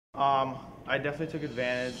I definitely took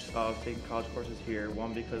advantage of taking college courses here.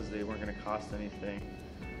 One, because they weren't going to cost anything,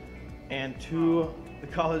 and two, the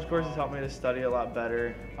college courses helped me to study a lot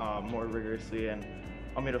better, more rigorously, and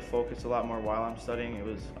helped me to focus a lot more while I'm studying. It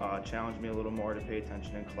was challenged me a little more to pay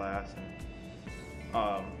attention in class,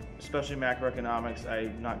 and especially macroeconomics.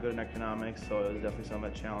 I'm not good in economics, so it was definitely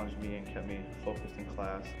something that challenged me and kept me focused in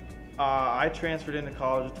class. I transferred into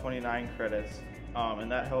college with 29 credits.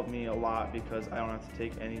 And that helped me a lot because I don't have to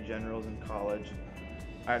take any generals in college.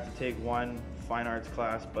 I have to take one fine arts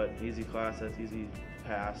class, but easy class that's easy to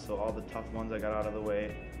pass, so all the tough ones I got out of the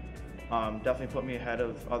way. Definitely put me ahead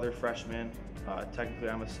of other freshmen. Technically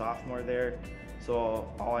I'm a sophomore there,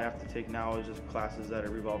 so all I have to take now is just classes that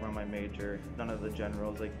revolve around my major. None of the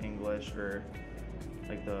generals like English or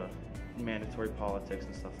like the mandatory politics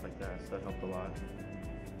and stuff like that, so that helped a lot.